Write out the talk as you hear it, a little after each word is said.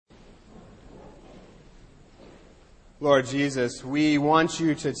Lord Jesus, we want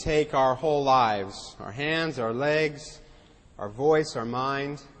you to take our whole lives, our hands, our legs, our voice, our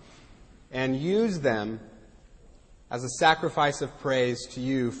mind, and use them as a sacrifice of praise to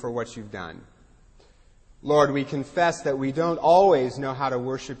you for what you've done. Lord, we confess that we don't always know how to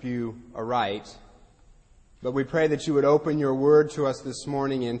worship you aright, but we pray that you would open your word to us this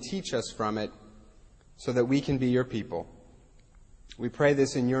morning and teach us from it so that we can be your people. We pray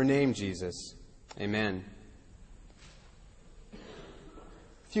this in your name, Jesus. Amen.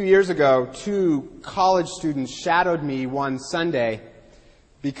 A few years ago, 2 college students shadowed me one Sunday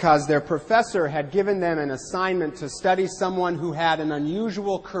because their professor had given them an assignment to study someone who had an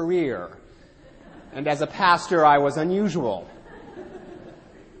unusual career. And as a pastor, I was unusual.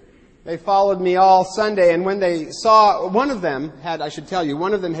 They followed me all Sunday, and when they saw, one of them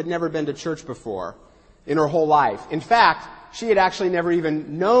had never been to church before in her whole life. In fact, she had actually never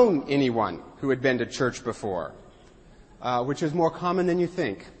even known anyone who had been to church before. Which is more common than you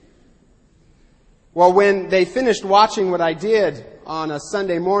think. Well, when they finished watching what I did on a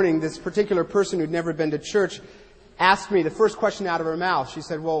Sunday morning, this particular person who'd never been to church asked me the first question out of her mouth. She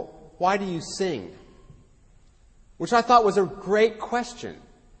said, "Well, why do you sing?" Which I thought was a great question.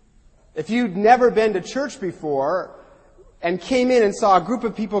 If you'd never been to church before and came in and saw a group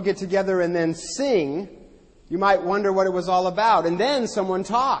of people get together and then sing, you might wonder what it was all about. And then someone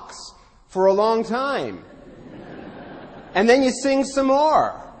talks for a long time. And then you sing some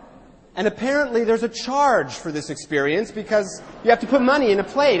more. And apparently there's a charge for this experience because you have to put money in a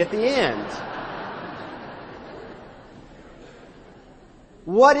plate at the end.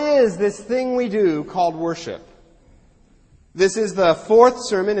 What is this thing we do called worship? This is the 4th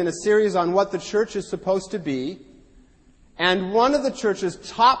sermon in a series on what the church is supposed to be. And one of the church's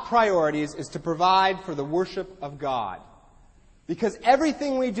top priorities is to provide for the worship of God. Because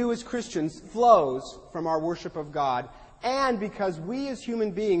everything we do as Christians flows from our worship of God. And because we as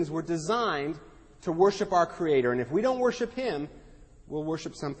human beings were designed to worship our Creator. And if we don't worship Him, we'll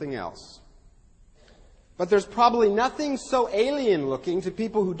worship something else. But there's probably nothing so alien looking to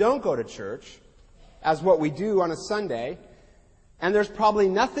people who don't go to church as what we do on a Sunday. And there's probably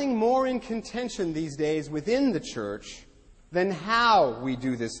nothing more in contention these days within the church than how we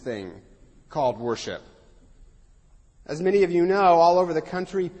do this thing called worship. As many of you know, all over the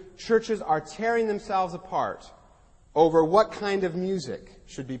country, churches are tearing themselves apart over what kind of music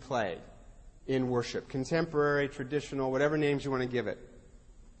should be played in worship. Contemporary, traditional, whatever names you want to give it.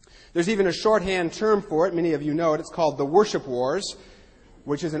 There's even a shorthand term for it. Many of you know it. It's called the worship wars,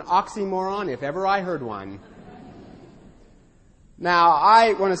 which is an oxymoron if ever I heard one. Now,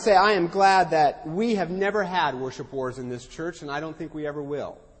 I want to say I am glad that we have never had worship wars in this church, and I don't think we ever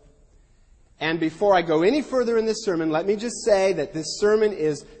will. And before I go any further in this sermon, let me just say that this sermon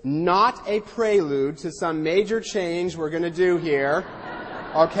is not a prelude to some major change we're going to do here.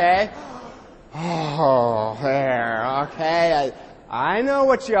 Okay? Oh, there. Okay. I know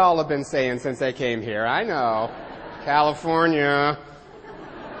what y'all have been saying since I came here. I know. California.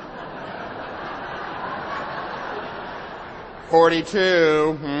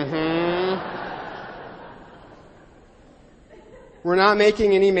 42. We're not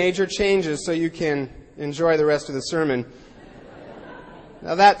making any major changes so you can enjoy the rest of the sermon.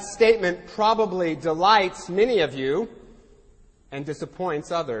 Now that statement probably delights many of you and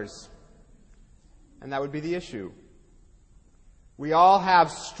disappoints others. And that would be the issue. We all have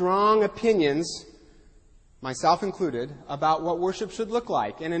strong opinions, myself included, about what worship should look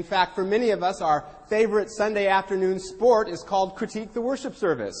like. And in fact, for many of us, our favorite Sunday afternoon sport is called Critique the Worship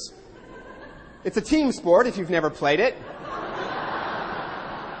Service. It's a team sport if you've never played it.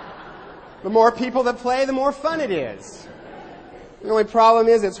 The more people that play, the more fun it is. The only problem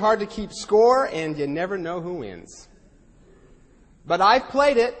is it's hard to keep score and you never know who wins. But I've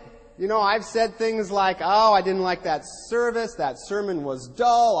played it. You know, I've said things like, "Oh, I didn't like that service. That sermon was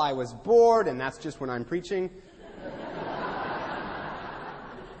dull. I was bored." And that's just when I'm preaching.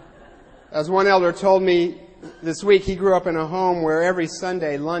 As one elder told me this week, he grew up in a home where every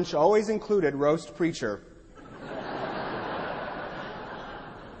Sunday lunch always included roast preacher.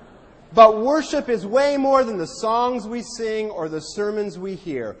 But worship is way more than the songs we sing or the sermons we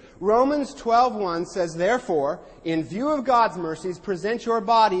hear. Romans 12:1 says, "Therefore, in view of God's mercies, present your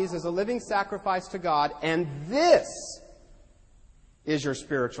bodies as a living sacrifice to God, and this is your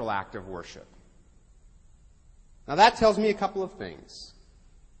spiritual act of worship." Now that tells me a couple of things.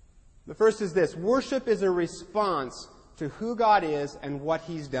 The first is this: worship is a response to who God is and what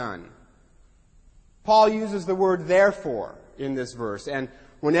He's done. Paul uses the word "therefore" in this verse, and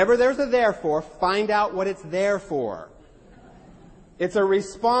whenever there's a therefore, find out what it's there for. It's a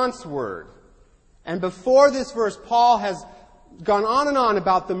response word. And before this verse, Paul has gone on and on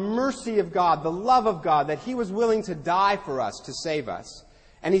about the mercy of God, the love of God, that He was willing to die for us, to save us.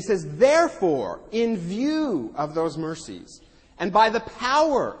 And he says, therefore, in view of those mercies, and by the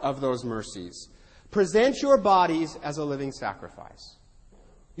power of those mercies, present your bodies as a living sacrifice.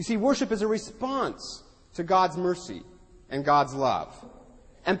 You see, worship is a response to God's mercy and God's love.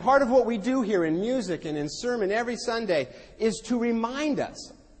 And part of what we do here in music and in sermon every Sunday is to remind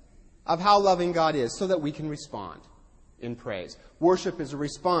us of how loving God is so that we can respond in praise. Worship is a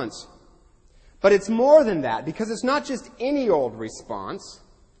response. But it's more than that, because it's not just any old response.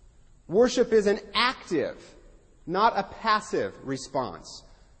 Worship is an active, not a passive response.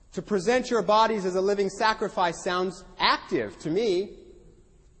 To present your bodies as a living sacrifice sounds active to me.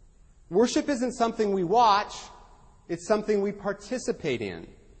 Worship isn't something we watch. It's something we participate in.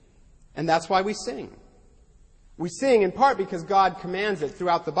 And that's why we sing. We sing in part because God commands it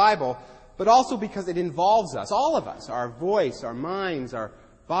throughout the Bible, but also because it involves us, all of us, our voice, our minds, our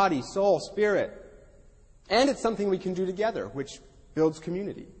body, soul, spirit. And it's something we can do together, which builds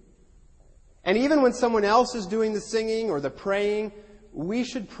community. And even when someone else is doing the singing or the praying, we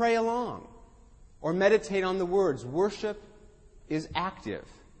should pray along or meditate on the words. Worship is active.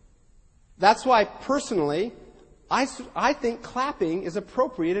 That's why, personally, I think clapping is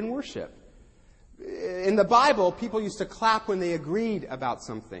appropriate in worship. In the Bible, people used to clap when they agreed about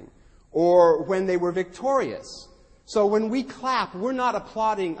something or when they were victorious. So when we clap, we're not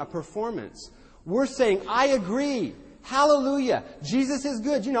applauding a performance. We're saying, I agree. Hallelujah. Jesus is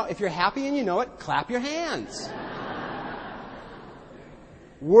good. You know, if you're happy and you know it, clap your hands.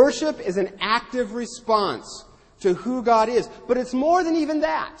 Worship is an active response to who God is. But it's more than even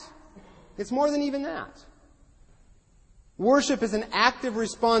that. It's more than even that. Worship is an active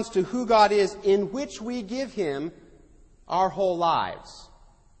response to who God is, in which we give Him our whole lives.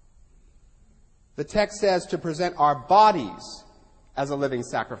 The text says to present our bodies as a living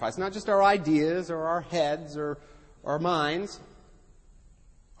sacrifice, not just our ideas or our heads or our minds.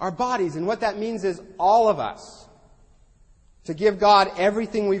 Our bodies, and what that means is all of us. To give God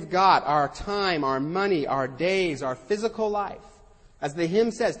everything we've got, our time, our money, our days, our physical life. As the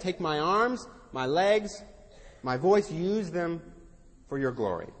hymn says, take my arms, my legs, my voice, use them for your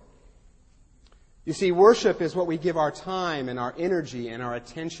glory. You see, worship is what we give our time and our energy and our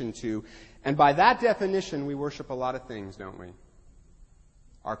attention to. And by that definition, we worship a lot of things, don't we?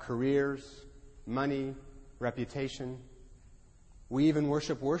 Our careers, money, reputation. We even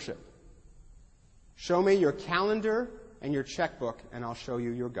worship worship. Show me your calendar and your checkbook, and I'll show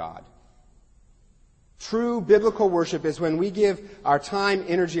you your God. True biblical worship is when we give our time,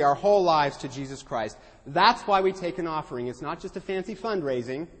 energy, our whole lives to Jesus Christ. That's why we take an offering. It's not just a fancy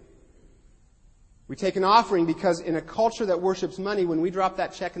fundraising. We take an offering because in a culture that worships money, when we drop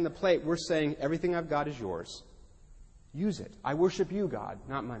that check in the plate, we're saying, everything I've got is yours. Use it. I worship you, God,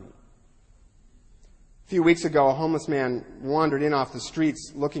 not money. A few weeks ago, a homeless man wandered in off the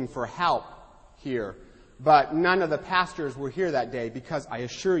streets looking for help here. But none of the pastors were here that day because I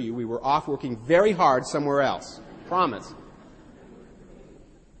assure you we were off working very hard somewhere else. Promise.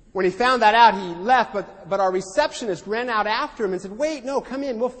 When he found that out, he left, but our receptionist ran out after him and said, wait, no, come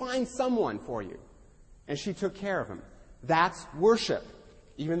in, we'll find someone for you. And she took care of him. That's worship,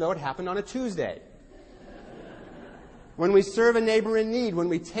 even though it happened on a Tuesday. When we serve a neighbor in need, when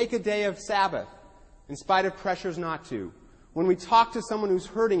we take a day of Sabbath, in spite of pressures not to, when we talk to someone who's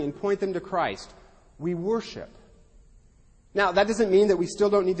hurting and point them to Christ, we worship. Now, that doesn't mean that we still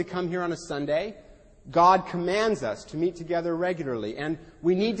don't need to come here on a Sunday. God commands us to meet together regularly, and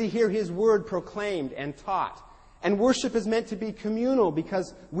we need to hear His Word proclaimed and taught. And worship is meant to be communal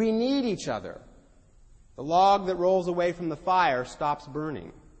because we need each other. The log that rolls away from the fire stops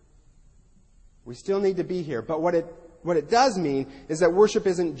burning. We still need to be here, but what it does mean is that worship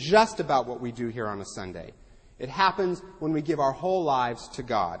isn't just about what we do here on a Sunday. It happens when we give our whole lives to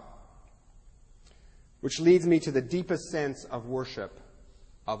God. Which leads me to the deepest sense of worship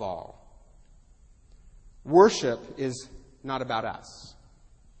of all. Worship is not about us.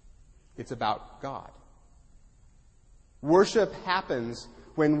 It's about God. Worship happens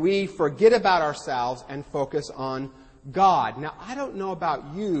when we forget about ourselves and focus on God. Now, I don't know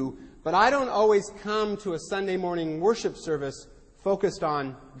about you, but I don't always come to a Sunday morning worship service focused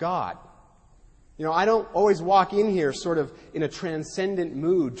on God. You know, I don't always walk in here sort of in a transcendent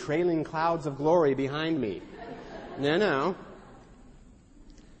mood, trailing clouds of glory behind me. No.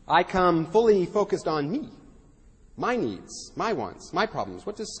 I come fully focused on me, my needs, my wants, my problems.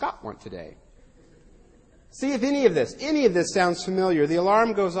 What does Scott want today? See if any of this sounds familiar. The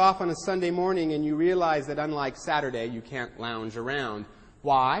alarm goes off on a Sunday morning and you realize that unlike Saturday, you can't lounge around.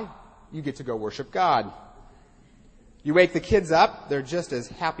 Why? you get to go worship God. You wake the kids up. They're just as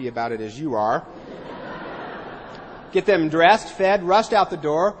happy about it as you are. Get them dressed, fed, rushed out the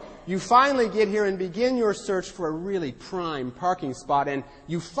door. You finally get here and begin your search for a really prime parking spot, and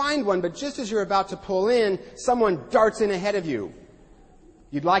you find one, but just as you're about to pull in, someone darts in ahead of you.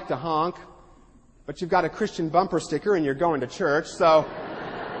 You'd like to honk, but you've got a Christian bumper sticker and you're going to church, so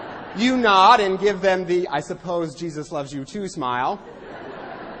you nod and give them the "I suppose Jesus loves you too" smile,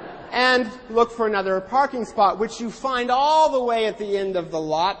 and look for another parking spot, which you find all the way at the end of the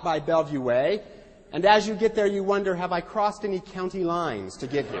lot by Bellevue Way. And as you get there, you wonder, have I crossed any county lines to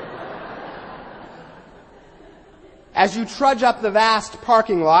get here? As you trudge up the vast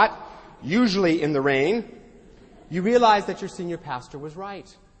parking lot, usually in the rain, you realize that your senior pastor was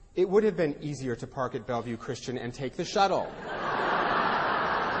right. It would have been easier to park at Bellevue Christian and take the shuttle.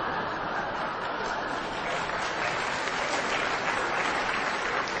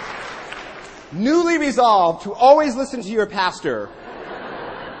 Newly resolved to always listen to your pastor,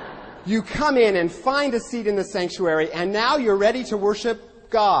 you come in and find a seat in the sanctuary, and now you're ready to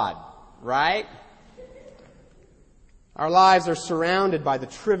worship God, right? Our lives are surrounded by the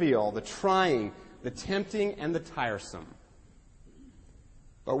trivial, the trying, the tempting, and the tiresome.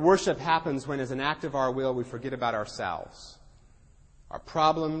 But worship happens when, as an act of our will, we forget about ourselves, our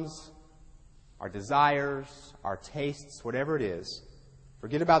problems, our desires, our tastes, whatever it is.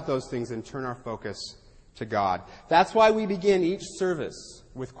 Forget about those things and turn our focus to God. That's why we begin each service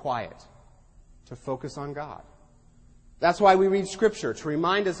with quiet, to focus on God. That's why we read Scripture, to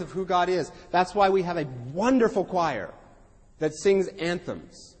remind us of who God is. That's why we have a wonderful choir that sings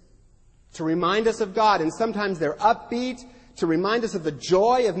anthems, to remind us of God. And sometimes they're upbeat, to remind us of the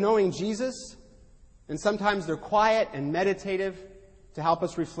joy of knowing Jesus. And sometimes they're quiet and meditative, to help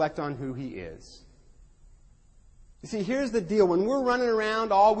us reflect on who He is. You see, here's the deal. When we're running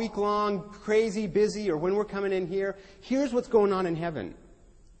around all week long, crazy, busy, or when we're coming in here, here's what's going on in heaven.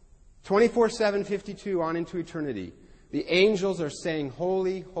 24/7, 52, on into eternity. The angels are saying,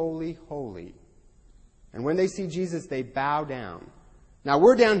 "Holy, holy, holy." And when they see Jesus, they bow down. Now,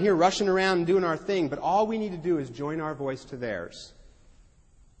 we're down here rushing around and doing our thing, but all we need to do is join our voice to theirs.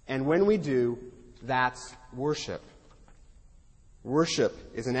 And when we do, that's worship. Worship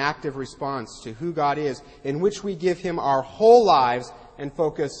is an active response to who God is, in which we give Him our whole lives and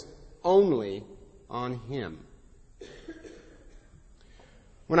focus only on Him.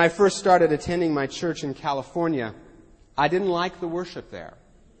 When I first started attending my church in California, I didn't like the worship there.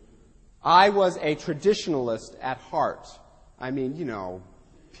 I was a traditionalist at heart. I mean,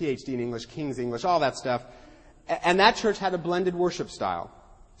 PhD in English, King's English, all that stuff. And that church had a blended worship style.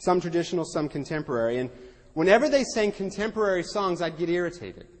 Some traditional, some contemporary. And whenever they sang contemporary songs, I'd get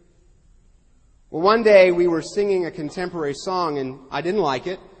irritated. Well, one day we were singing a contemporary song, and I didn't like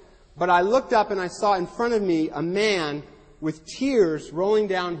it. But I looked up and I saw in front of me a man with tears rolling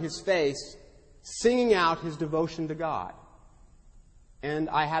down his face, singing out his devotion to God. And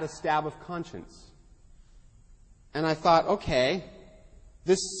I had a stab of conscience. And I thought, okay,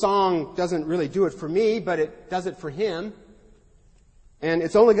 this song doesn't really do it for me, but it does it for him. And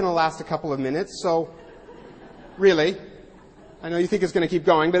it's only going to last a couple of minutes, so really, I know you think it's going to keep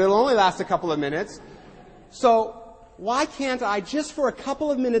going, but it'll only last a couple of minutes. So why can't I, just for a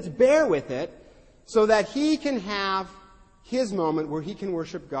couple of minutes, bear with it so that he can have his moment where he can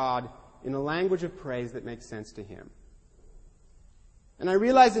worship God in a language of praise that makes sense to him? And I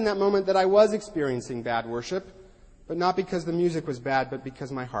realized in that moment that I was experiencing bad worship, but not because the music was bad, but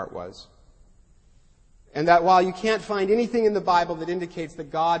because my heart was. And that while you can't find anything in the Bible that indicates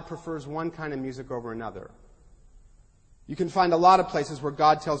that God prefers one kind of music over another, you can find a lot of places where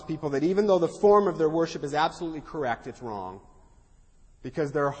God tells people that even though the form of their worship is absolutely correct, it's wrong,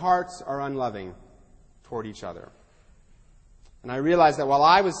 because their hearts are unloving toward each other. And I realized that while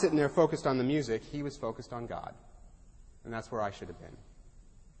I was sitting there focused on the music, he was focused on God. And that's where I should have been.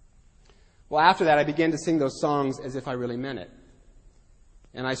 Well, after that, I began to sing those songs as if I really meant it.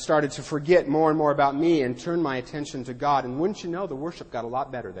 And I started to forget more and more about me and turn my attention to God. And wouldn't you know, the worship got a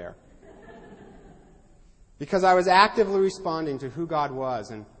lot better there. Because I was actively responding to who God was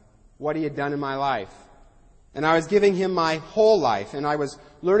and what He had done in my life. And I was giving Him my whole life. And I was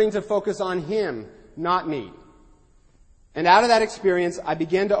learning to focus on Him, not me. And out of that experience, I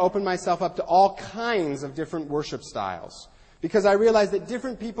began to open myself up to all kinds of different worship styles. Because I realized that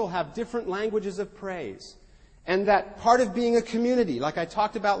different people have different languages of praise. And that part of being a community, like I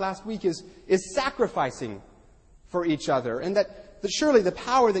talked about last week, is sacrificing for each other. And that surely the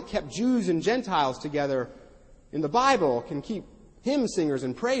power that kept Jews and Gentiles together in the Bible can keep hymn singers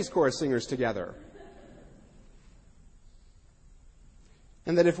and praise chorus singers together.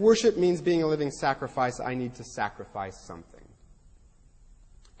 And that if worship means being a living sacrifice, I need to sacrifice something.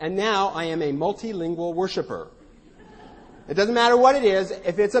 And now I am a multilingual worshiper. It doesn't matter what it is.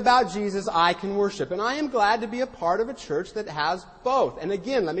 If it's about Jesus, I can worship. And I am glad to be a part of a church that has both. And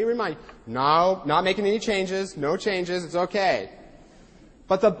again, let me remind you, no, not making any changes. No changes. It's okay.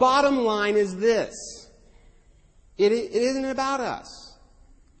 But the bottom line is this. It isn't about us.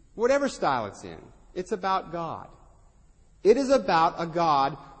 Whatever style it's in, it's about God. It is about a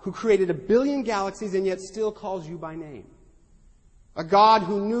God who created 1 billion galaxies and yet still calls you by name. A God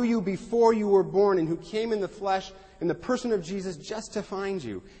who knew you before you were born and who came in the flesh in the person of Jesus just to find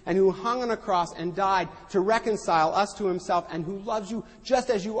you, and who hung on a cross and died to reconcile us to himself, and who loves you just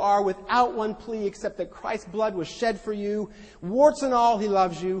as you are without one plea except that Christ's blood was shed for you. Warts and all, he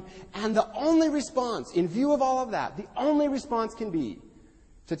loves you. And the only response, in view of all of that, the only response can be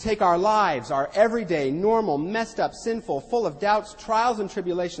to take our lives, our everyday, normal, messed up, sinful, full of doubts, trials, and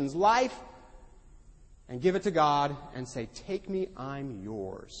tribulations life, and give it to God and say, take me, I'm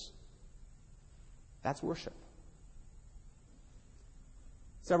yours. That's worship.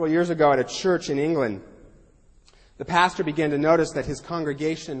 Several years ago at a church in England, the pastor began to notice that his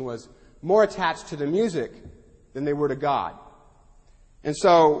congregation was more attached to the music than they were to God. And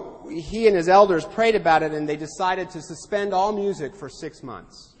so he and his elders prayed about it, and they decided to suspend all music for 6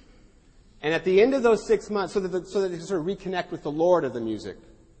 months. And at the end of those 6 months, so that they could sort of reconnect with the Lord of the music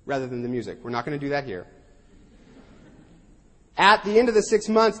rather than the music. We're not going to do that here. At the end of the 6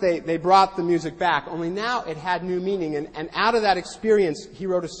 months, they brought the music back, only now it had new meaning. And out of that experience, he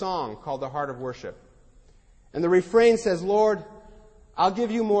wrote a song called The Heart of Worship. And the refrain says, Lord, I'll give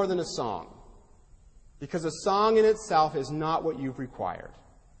you more than a song, because a song in itself is not what you've required.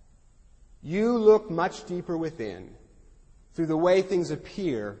 You look much deeper within. Through the way things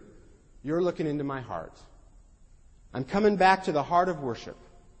appear, you're looking into my heart. I'm coming back to the heart of worship.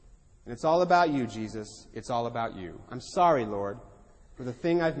 And it's all about you, Jesus. It's all about you. I'm sorry, Lord, for the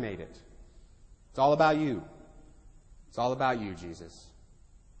thing I've made it. It's all about you. It's all about you, Jesus.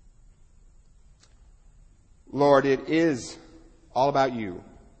 Lord, it is all about you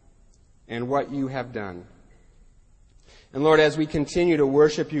and what you have done. And Lord, as we continue to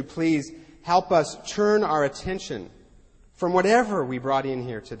worship you, please help us turn our attention from whatever we brought in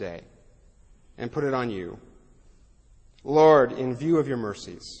here today and put it on you. Lord, in view of your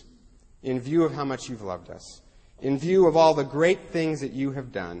mercies, in view of how much you've loved us, in view of all the great things that you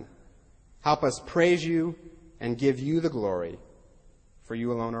have done, help us praise you and give you the glory, for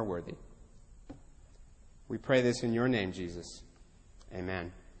you alone are worthy. We pray this in your name, Jesus.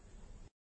 Amen.